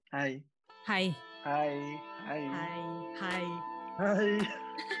Hi. Hi. Hi. Hi. Hi. Hi. Hi.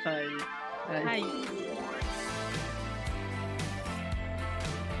 Hi. Hi. Hi.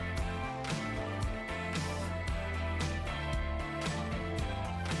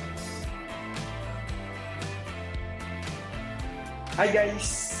 Hi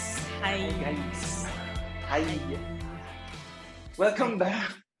guys. Hi. Guys. Hi. Hi. Welcome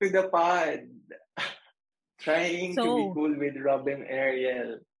back to the pod. Trying to be So, cool with Rob and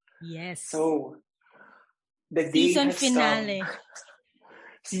Ariel. yes. So, the day Season has come. finale.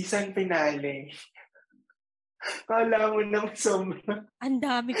 Season finale. Kala mo naman sobrang. Ang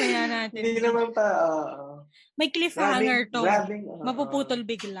dami kaya natin. Hindi naman pa. May cliffhanger to. Grabing, Mapuputol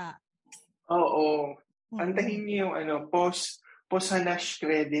bigla. Oo. Mm-mm. Antahin niyo yung post-hanash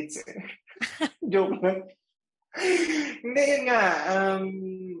credits. Joke lang. Hindi, yun nga.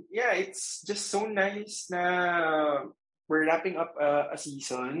 Yeah, it's just so nice na we're wrapping up a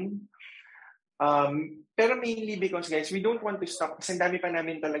season. Pero mainly because, guys, we don't want to stop kasi ang dami pa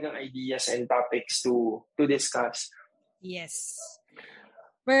namin talagang ideas and topics to discuss. Yes.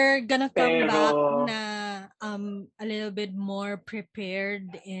 We're gonna come Pero, back na a little bit more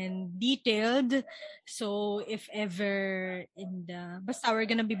prepared and detailed. So, if ever basta we're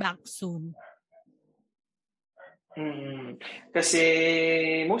gonna be back soon. Kasi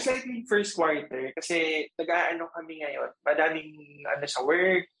most likely first quarter kasi nag-aano kami ngayon. Madaming sa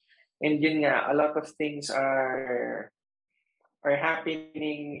work and yun nga, a lot of things are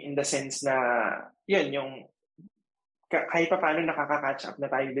happening in the sense na yun, yung kahit pa paano nakaka-catch up na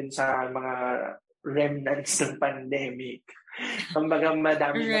tayo dun sa mga remnants ng pandemic. Kumbaga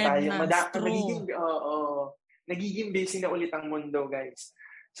madami na tayo. Nagiging busy na ulit ang mundo, guys.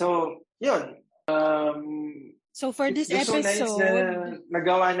 So, yun. So for this just episode, so nice na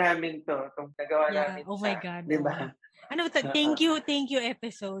nagawa namin to. Nagawa namin oh my God. Diba? Thank you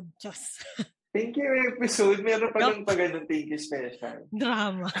episode. Just thank you episode. Meron pa lang ganun thank you special.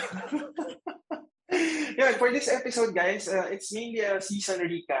 Drama. Yeah, for this episode, guys, it's mainly a season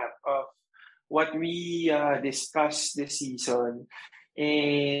recap of what we discussed this season.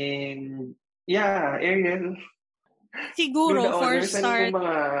 And yeah, Ariel. Siguro for start. Ano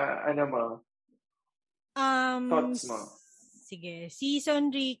mga mo? Thoughts mo? Sige,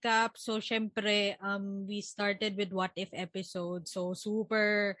 season recap. So syempre we started with what if episode. So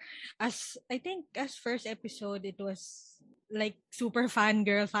super I think as first episode it was like super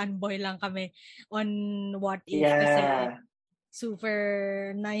fanboy lang kami on what if kasi super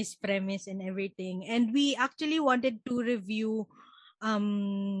nice premise and everything. And we actually wanted to review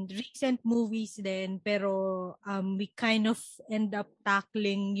recent movies din pero we kind of end up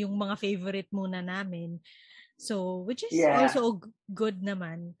tackling yung mga favorite muna namin. So which is also good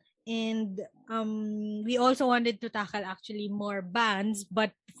naman. And we also wanted to tackle actually more bands,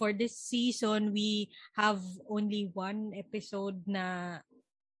 but for this season we have only one episode na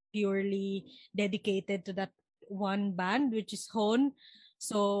purely dedicated to that one band, which is Hone.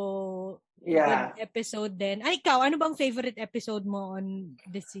 So, good episode then. Ay, ikaw, ano bang favorite episode mo on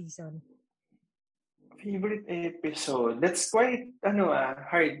this season? Favorite episode? That's quite,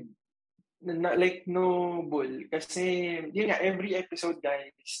 hard. Like, noble. Kasi, yun nga, every episode,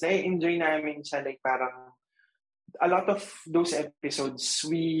 guys, na-enjoy namin siya. Like, parang, a lot of those episodes,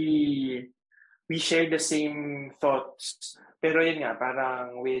 we share the same thoughts. Pero yun nga,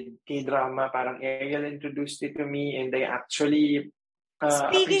 parang with K-drama, parang Ariel introduced it to me and I actually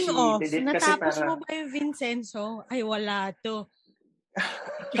Speaking of, it natapos kasi mo ba yung Vincenzo? Ay, wala to.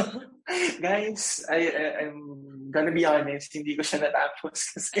 Guys, I'm gonna be honest, hindi ko siya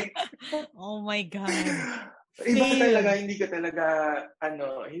natapos kasi oh my God. hindi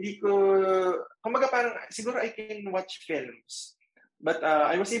ko, kumbaga parang, siguro I can watch films. But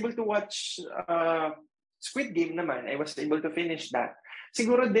I was able to watch Squid Game naman. I was able to finish that.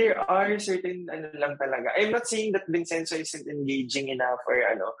 Siguro there are certain lang talaga. I'm not saying that Vincenzo isn't engaging enough or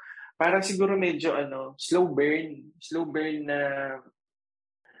parang siguro medyo slow burn na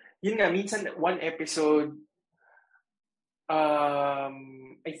yun nga, minsan one episode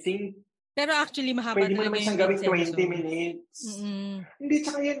I think pero actually mahaba pwede mo naman siyang gawing 20 minutes. Mm-hmm. Hindi,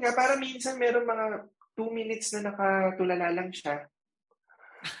 tsaka yun nga, para minsan meron mga 2 minutes na nakatulala lang siya.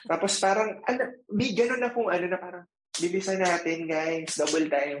 Tapos parang, may gano'n na kung na parang, bilisan natin guys, double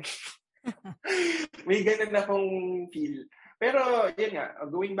time. May gano'n na kung feel. Pero, yun nga,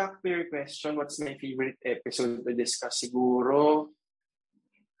 going back to your question, what's my favorite episode to discuss? Siguro,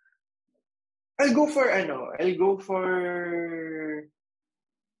 I'll go for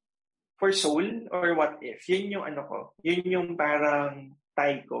Soul or What If. Yun yung ko. Yun yung parang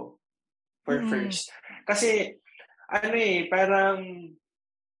tie ko for first. Kasi, parang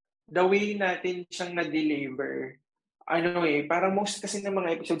the way natin siyang na-deliver, parang most kasi ng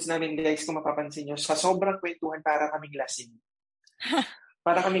mga episodes namin, guys, kung mapapansin nyo, sa sobrang kwentuhan, para kaming lasing.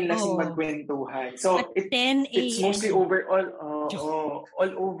 Para kaming lasing magkwentuhan. So, At 10 it's a.m. mostly overall,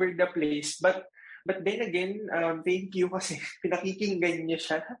 all over the place. But then again, thank you kasi pinakikinggan niyo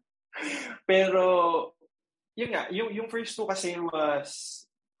siya. Pero, yun nga, yung first two kasi was,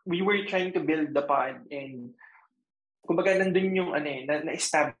 we were trying to build the pod and kumbaga nandun yung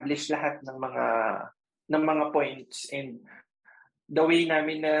na-establish lahat ng mga points, and the way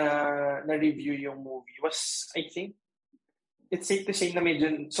namin na review yung movie was, I think, it's safe to say na medyo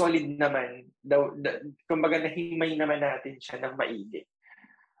solid naman. Kumbaga nahimay naman natin siya ng maigi.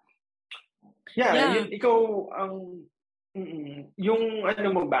 Yeah. Yun, ikaw, yung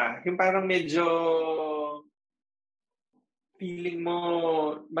mo ba, yung parang medyo feeling mo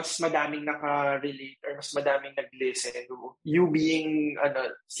mas madaming naka-relate or mas madaming nag-listen, you being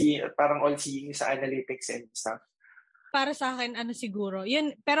parang all-seeing sa analytics and stuff? Para sa akin, siguro,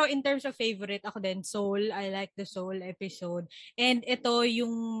 yun, pero in terms of favorite, ako din, Soul, I like the Soul episode. And ito,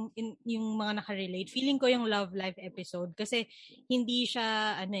 yung mga nakarelate, feeling ko yung Love Life episode, kasi hindi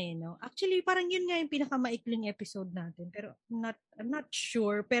siya, actually, parang yun nga yung pinakamaikling episode natin, pero I'm not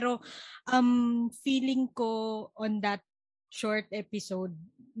sure, pero feeling ko on that short episode,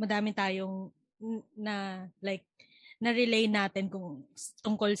 madami tayong na-relay natin kung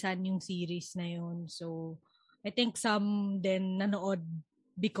tungkol saan yung series na yun. So, I think some then nanood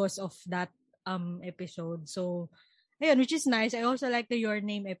because of that episode. So, ayun, which is nice. I also like the Your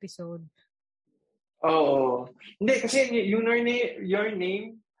Name episode. Oo. Hindi, kasi yung Your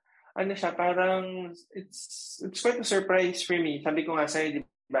Name, siya, parang, it's quite a surprise for me. Sabi ko nga sa'yo,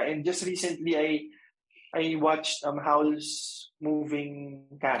 diba? And just recently, I watched Howl's Moving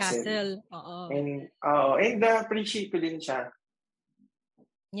Castle. Oo. And appreciate ko din siya.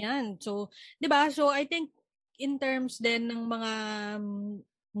 Yan. So, diba? So, I think, in terms din ng mga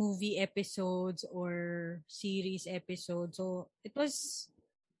movie episodes or series episodes, so it was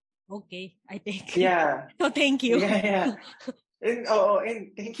okay, I think. Yeah. So thank you. Yeah.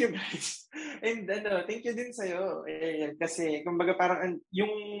 And thank you, guys. And thank you din sa'yo. Kasi kumbaga parang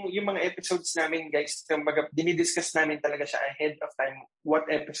yung mga episodes namin, guys, kumbaga dinidiscuss namin talaga siya ahead of time what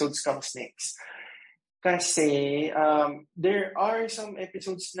episodes comes next. Kasi there are some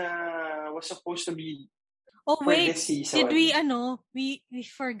episodes na was supposed to be wait, did we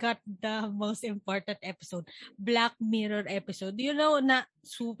forgot the most important episode, Black Mirror episode. Do you know na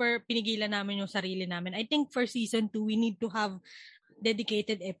super pinigilan namin yung sarili namin? I think for season 2, we need to have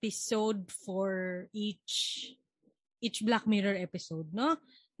dedicated episode for each Black Mirror episode, no?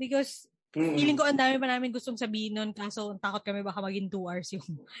 Because feeling ko ang dami pa namin gustong sabihin nun, kaso takot kami baka maging 2 hours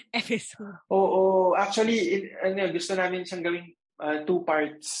yung episode. Oo. Actually, gusto namin siyang gawing 2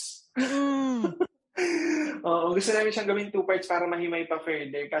 parts. Gusto namin siyang gawin 2 parts para mahimay pa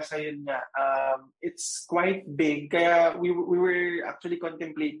further. Kasi yun nga, it's quite big. Kaya we were actually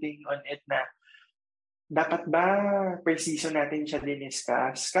contemplating on it na dapat ba per season natin siya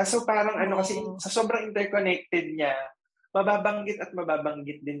diniscuss? Kaso parang kasi sa sobrang interconnected niya,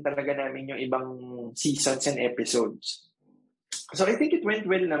 mababanggit din talaga namin yung ibang seasons and episodes. So I think it went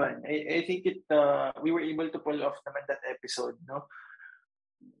well naman. I think we were able to pull off naman that episode, no?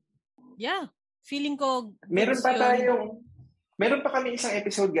 Yeah. Feeling ko meron pa kami isang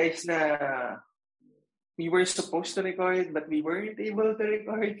episode, guys, na we were supposed to record but we weren't able to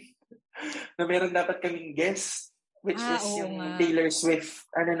record. Na meron dapat kaming guest, which is yung Taylor Swift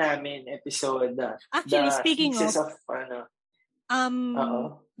episode. Actually, speaking of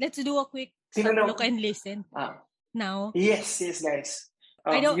let's do a quick look and listen now. Yes, guys.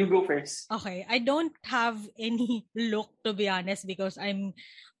 You go first. Okay, I don't have any look, to be honest, because I'm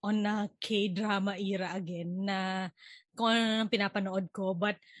on a K-drama era again na kung ano nang pinapanood ko.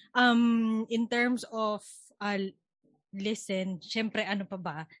 But in terms of listen, syempre ano pa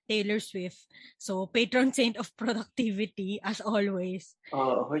ba? Taylor Swift. So, patron saint of productivity as always.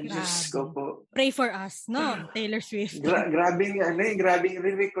 Diyos ko po. Pray for us, no? Taylor Swift. Grabing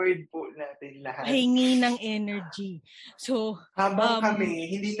re-record po natin lahat. Hingi ng energy. So, habang kami,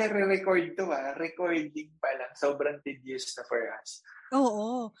 hindi na re-record to recording pa lang. Sobrang tedious na for us.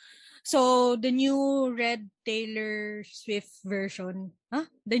 Oo. So, the new Red Taylor Swift version,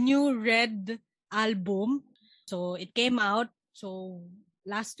 the new Red album, so it came out, so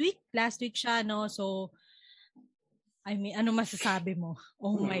last week siya, no? So, I mean, ano masasabi mo?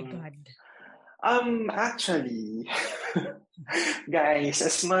 Oh my God. Actually, guys,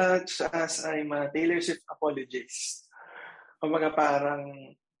 as much as I'm a Taylor Swift apologist, kumbaga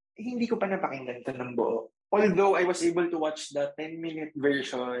parang, hindi ko pa napakinggan ito ng buo. although I was able to watch the 10-minute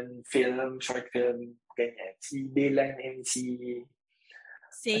version short film, ganyan, si Dylan and si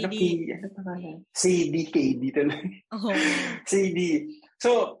Sadie. Ano pangalan? Sadie KD tuloy. Oh. Sadie.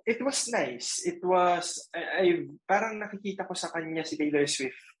 So, it was nice. It was, I parang nakikita ko sa kanya si Taylor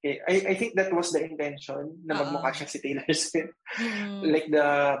Swift. I think that was the intention na magmukha siya si Taylor Swift. Like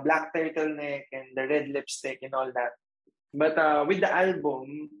the black turtleneck and the red lipstick and all that. But with the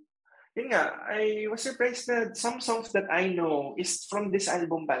album, yun nga, I was surprised that some songs that I know is from this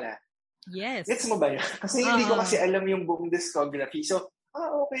album pala. Yes. Gets mo ba yun? Kasi hindi ko kasi alam yung buong discography. So,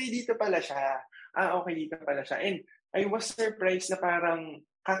 okay, dito pala siya. Okay, dito pala siya. And I was surprised na parang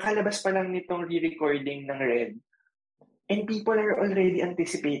kakalabas pa lang nitong re-recording ng Red. And people are already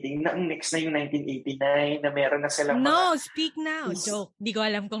anticipating na ang next na yung 1989 na meron na silang No, speak now. Joke. Di ko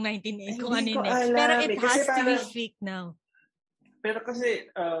alam kung 1989 kung ano yung next. Pero it has to be speak now. Pero kasi,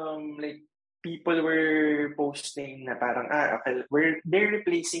 like, people were posting na parang, okay, they're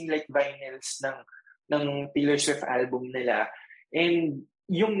replacing like vinyls ng Taylor Swift album nila. And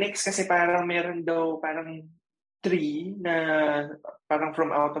yung next kasi parang meron daw parang 3 na parang From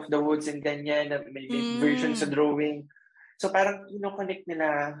Out of the Woods and ganyan na may version sa drawing. So parang connect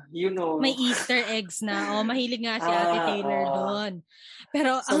nila, may Easter eggs na. Mahilig nga si Ate Taylor doon.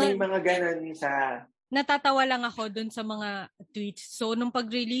 Pero so may mga ganun siya. Natatawa lang ako doon sa mga tweets. So nung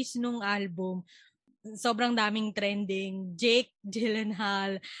pag-release nung album, sobrang daming trending. Jake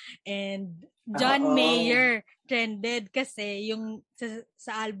Gyllenhaal and John Mayer trended kasi yung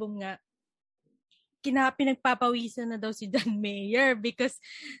sa album nga pinagpapawisan na daw si John Mayer because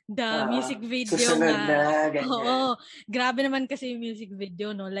the music video nga. Grabe naman kasi yung music video,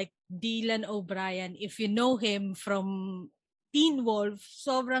 no? Like Dylan O'Brien, if you know him from Teen Wolf,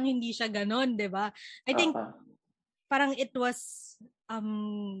 sobrang hindi siya ganon, 'di ba? I think parang it was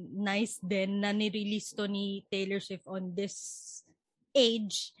nice din na ni-release to ni Taylor Swift on this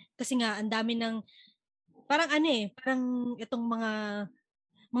age kasi nga ang dami ng parang parang itong mga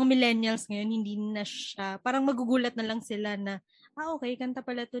millennials ngayon hindi na siya, parang magugulat na lang sila na okay, kanta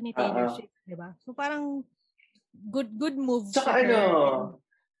pala to ni Taylor Swift, 'di ba? So parang good move sa her.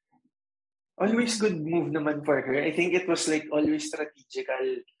 Always good move naman for her. I think it was like always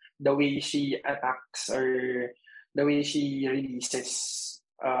strategical the way she attacks or the way she releases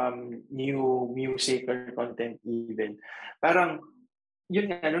new music or content even. Parang, yun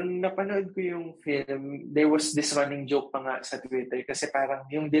nga, nung napanood ko yung film, there was this running joke pa nga sa Twitter kasi parang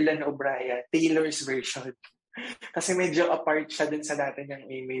yung Dylan O'Brien, Taylor's version. Kasi medyo apart siya dun sa dati niyang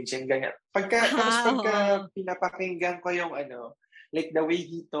image and ganyan. Tapos pagka pinapakinggan ko yung like the way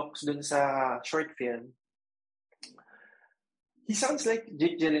he talks dun sa short film, he sounds like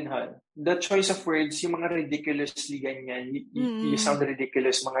Jake Gyllenhaal. The choice of words, yung mga ridiculously ganyan, you sound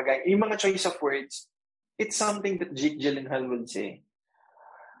ridiculous, mga ganyan. Yung mga choice of words, it's something that Jake Gyllenhaal would say.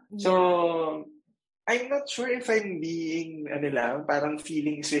 Yeah. So, I'm not sure if I'm being, parang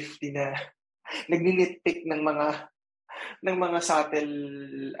feeling Swiftie na nagninitpick ng mga subtle,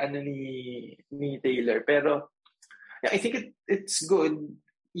 ni Taylor. Pero, yeah, I think it's good,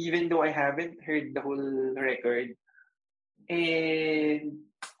 even though I haven't heard the whole record. And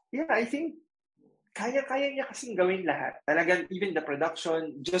yeah, I think kaya niya kasing gawin lahat. Talagang even the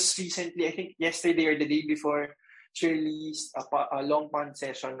production, just recently, I think yesterday or the day before, she released a long pond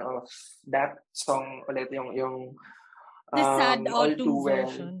session of that song ulit yung the Sad Autumn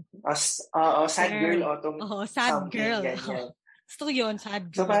version. Sad Girl Autumn. Sad Girl. Gusto ko yun,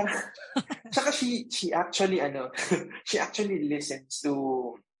 Sad Girl. So parang, saka she actually, she actually listens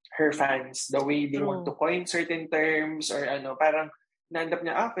to her fans, the way they want to coin certain terms or parang naandap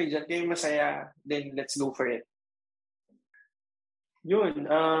niya, okay, dyan kayo masaya, then let's go for it. Yun.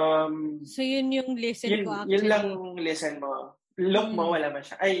 So yun yung listen ko actually. Yun lang listen mo. Look mo, wala man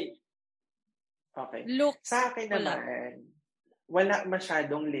siya. Ay, okay. Look, sa akin naman, wala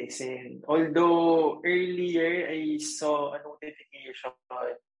masyadong listen. Although, earlier, I saw a notification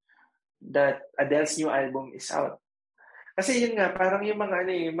that Adele's new album is out. Kasi yun nga, parang yung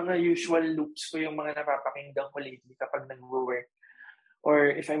mga usual loops ko yung mga napapakinggan ko lately kapag nag-work.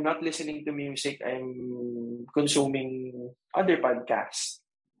 Or if I'm not listening to music, I'm consuming other podcasts.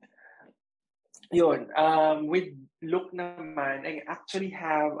 Yun. With Look naman, I actually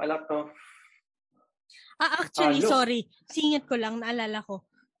have a lot of sorry. Singit ko lang, naalala ko.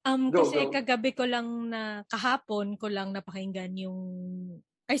 Kasi kagabi ko lang kahapon ko lang napakinggan yung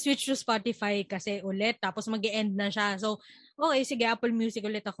I switched to Spotify kasi ulit, tapos mag-e-end na siya. So, okay, sige, Apple Music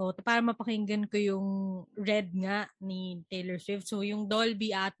ulit ako para mapakinggan ko yung Red nga ni Taylor Swift. So, yung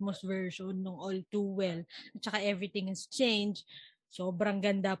Dolby Atmos version ng All Too Well, at saka Everything Has Changed. Sobrang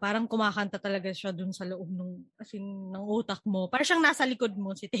ganda. Parang kumakanta talaga siya dun sa loob ng utak mo. Parang siyang nasa likod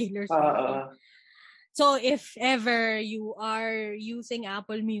mo, si Taylor Swift. So, if ever you are using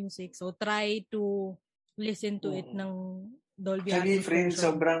Apple Music, so try to listen to it ng Dolby Atmos friend, version.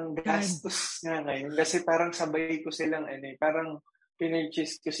 sobrang gastos nga ngayon. Kasi parang sabay ko silang, parang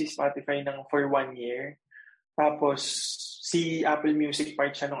pinurchase ko si Spotify for 1 year. Tapos, si Apple Music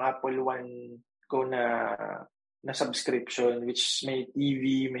part siya ng Apple One ko na subscription, which may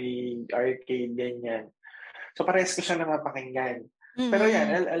TV, may arcade, ganyan. So, parehas ko siya napapakinggan. Pero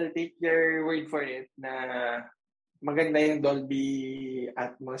yan, I'll take your word for it na maganda yung Dolby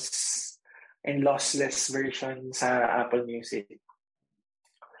Atmos and lossless version sa Apple Music.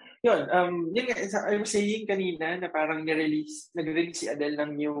 Yun, I was saying kanina na parang nag-release si Adele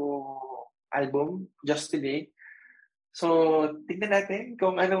ng new album just today. So, tignan natin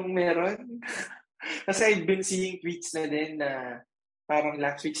kung anong meron. Kasi I've been seeing tweets na din na parang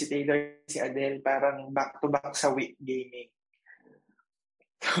last week si Taylor, si Adele, parang back-to-back sa week gaming.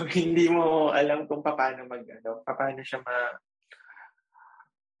 So, hindi mo alam kung paano paano siya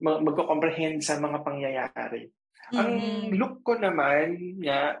magko-comprehend sa mga pangyayari. Ang look ko naman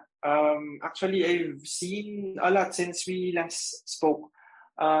actually I've seen a lot since we last spoke.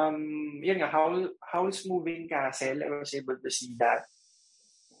 Yun nga, Howl's Moving Castle, I was able to see that.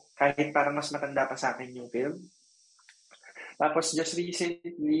 Kahit parang mas matanda pa sa akin yung film. Tapos just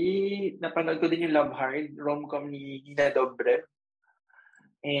recently, napanood ko din yung Love Hard, rom-com ni Nina Dobrev.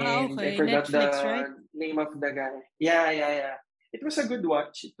 And okay. I forgot Netflix, the right? name of the guy. Yeah. It was a good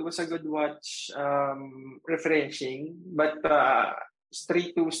watch. Refreshing. But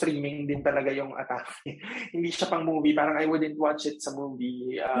straight to streaming din talaga yung atake. Hindi siya pang movie. Parang I wouldn't watch it sa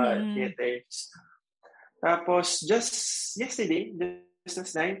movie theaters. Tapos, just yesterday, just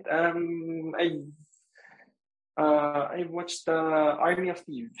last night, I've watched the Army of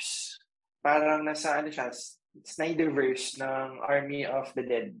Thieves. Parang nasa siya, Snyderverse ng Army of the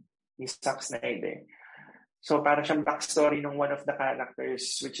Dead ni Zack Snyder. So parang siyang backstory ng one of the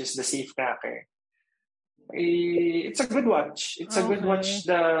characters, which is the Safecracker. It's a good watch. It's a good watch.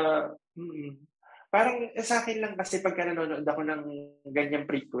 Parang sa akin lang kasi pagka nanonood ako ng ganyang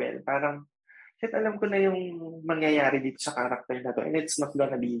prequel, parang alam ko na yung mangyayari dito sa character na to and it's not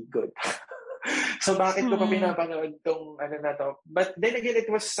gonna be good. So bakit ko pa pinapanood tong na to? But then again, it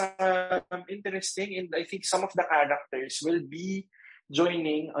was interesting and I think some of the characters will be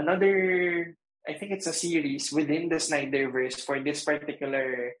joining another, I think it's a series within the Snyderverse for this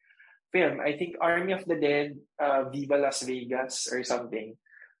particular film. I think Army of the Dead, Viva Las Vegas or something.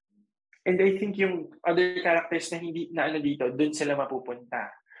 And I think yung other characters na hindi na dito, dun sila mapupunta.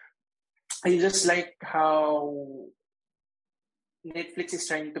 I just like how Netflix is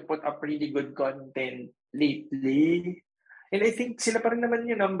trying to put up really good content lately. And I think sila pa rin naman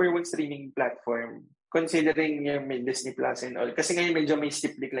yung number 1 streaming platform considering yung may Disney Plus and all. Kasi ngayon medyo may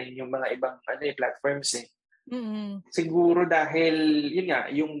steep decline yung mga ibang platforms . Siguro dahil, yun nga,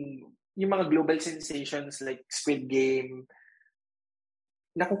 yung mga global sensations like Squid Game,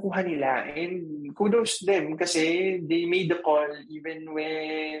 nakukuha nila. And kudos them kasi they made the call even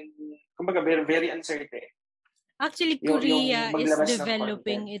when, kumbaga, very, very uncertain. Actually, Korea is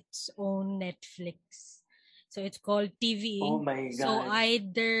developing its own Netflix. So, it's called TVing. Oh my God.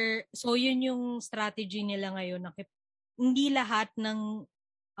 So yun yung strategy nila ngayon. Hindi lahat ng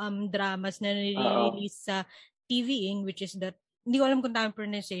dramas na nire-release sa TVing, which is that, hindi ko alam kung tamang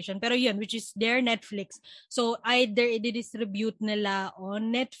pronunciation, pero yun, which is their Netflix. So, either i-distribute nila on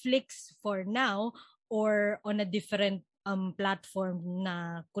Netflix for now or on a different platform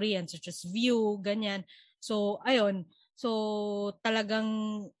na Korean, such as View, ganyan. So, ayun. So,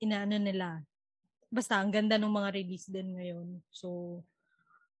 talagang inaano nila. Basta, ang ganda ng mga release din ngayon. So,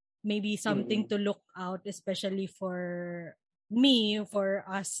 maybe something to look out, especially for me, for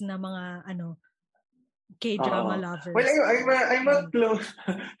us na mga, K-drama lovers. Well,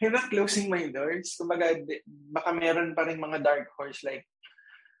 I'm not closing my doors. Kumbaga, baka meron pa rin mga dark horse like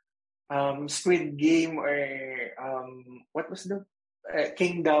Squid Game or what was the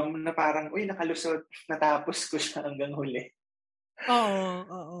Kingdom na parang, nakalusot, natapos ko siya hanggang huli.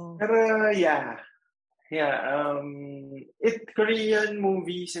 Oo. Pero, yeah, Korean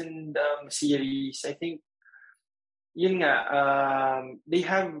movies and series, I think, yun nga, they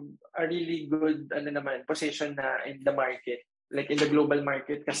have a really good, position na in the market, like in the global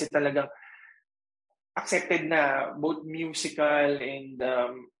market, kasi talagang accepted na both musical and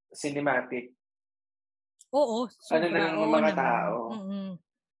cinematic. Oo, sobra. ng mga tao.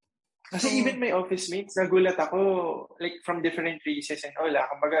 Kasi even my office mates, nagulat ako, like from different races and all,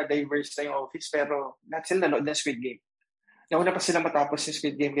 kumbaga diverse na yung office, pero lahat sila nanood ng Squid Game. nauna pa sila matapos yung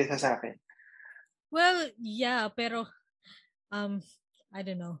Squid Game kaysa sa akin. Well, yeah, pero I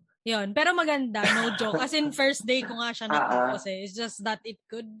don't know. Yun, pero maganda, no joke. As in, first day ko nga siya natapos eh. It's just that it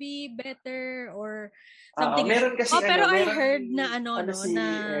could be better or something. Meron kasi pero I meron, heard na si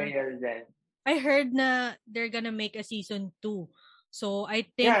Ariel din. I heard na they're gonna make a season 2. So, I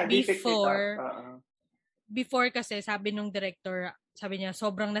think before kasi, sabi nung director, sabi niya,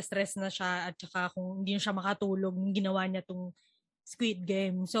 sobrang na-stress na siya at saka kung hindi siya makatulog nung ginawa niya tong Squid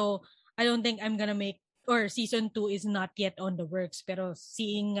Game. So, I don't think I'm gonna make, or season 2 is not yet on the works. Pero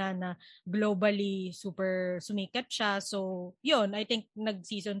seeing nga na globally super sumikat siya, so, yun, I think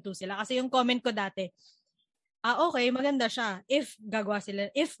nag-season 2 sila. Kasi yung comment ko dati, okay, maganda siya if gagawa sila,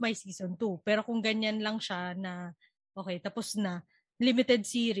 if may season 2. Pero kung ganyan lang siya na, okay, tapos na, limited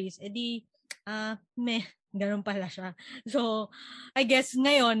series, edi, ganun pala siya. So, I guess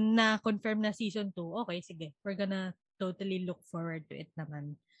ngayon na confirm na season 2, okay, sige. We're gonna totally look forward to it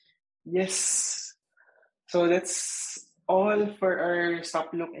naman. Yes. So, that's all for our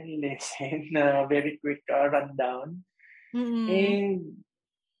stop, look, and listen. Very quick rundown. Mm-hmm. And,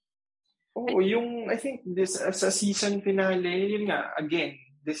 I think this as a season finale, yun nga, again,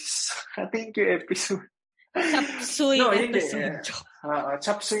 this is a thank you episode. Chapsuy episode.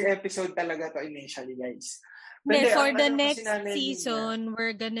 Chapsuy episode talaga to initially, guys. For the next season,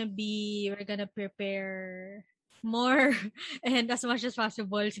 we're gonna prepare more and as much as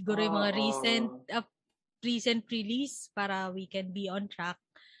possible siguro yung mga recent release para we can be on track.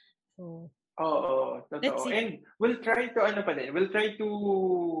 So, totoo. And we'll try to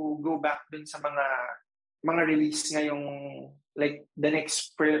go back dun sa mga release ngayong like the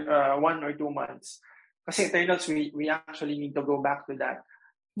next 1 or 2 months. Kasi Eternals, we actually need to go back to that.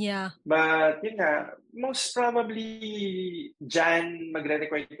 Yeah. But yun nga, most probably Jan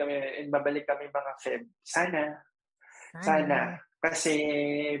magre-record kami and babalik kami mga Feb. Sana. Kasi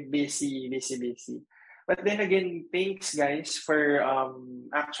busy. But then again, thanks guys for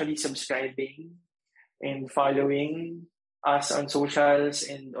actually subscribing and following us on socials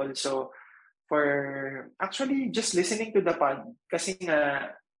and also for actually just listening to the pod. Kasi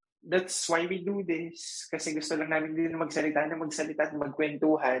nga, that's why we do this. Kasi gusto lang namin din magsalita at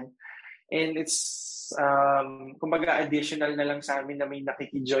magkwentuhan. And it's, kumbaga additional na lang sa amin na may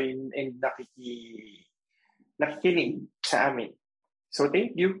nakiki-join and nakikinig sa amin. So,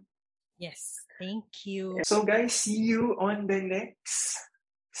 thank you. Yes, thank you. So, guys, see you on the next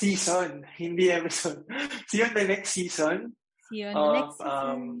season. Hindi episode. See you on the next season. See you on the next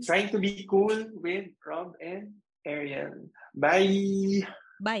season. Trying to be cool with Rob and Ariel. Bye!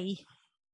 Bye.